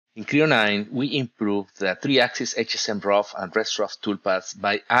In Creo 9, we improved the 3-axis HSM rough and rest rough toolpaths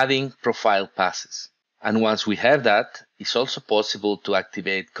by adding profile passes. And once we have that, it's also possible to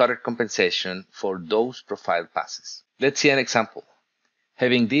activate cutter compensation for those profile passes. Let's see an example.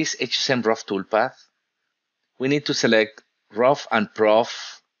 Having this HSM rough toolpath, we need to select rough and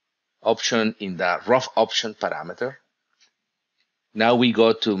prof option in the rough option parameter. Now we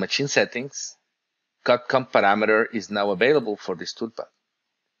go to machine settings. Cutcom parameter is now available for this toolpath.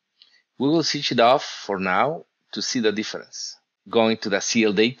 We will switch it off for now to see the difference. Going to the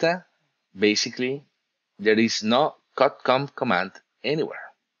CL data, basically, there is no Cutcom command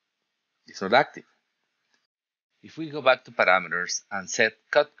anywhere. It's not active. If we go back to parameters and set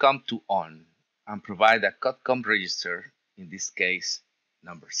Cutcom to on and provide a Cutcom register, in this case,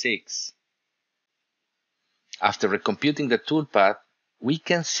 number 6, after recomputing the toolpath, we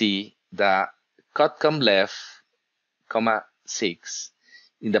can see the Cutcom left, 6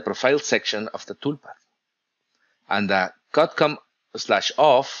 in the profile section of the toolpath, and the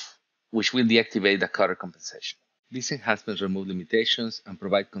Cutcom/off, which will deactivate the cutter compensation. These enhancements remove limitations and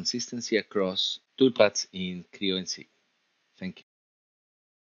provide consistency across toolpaths in Creo NC. Thank you.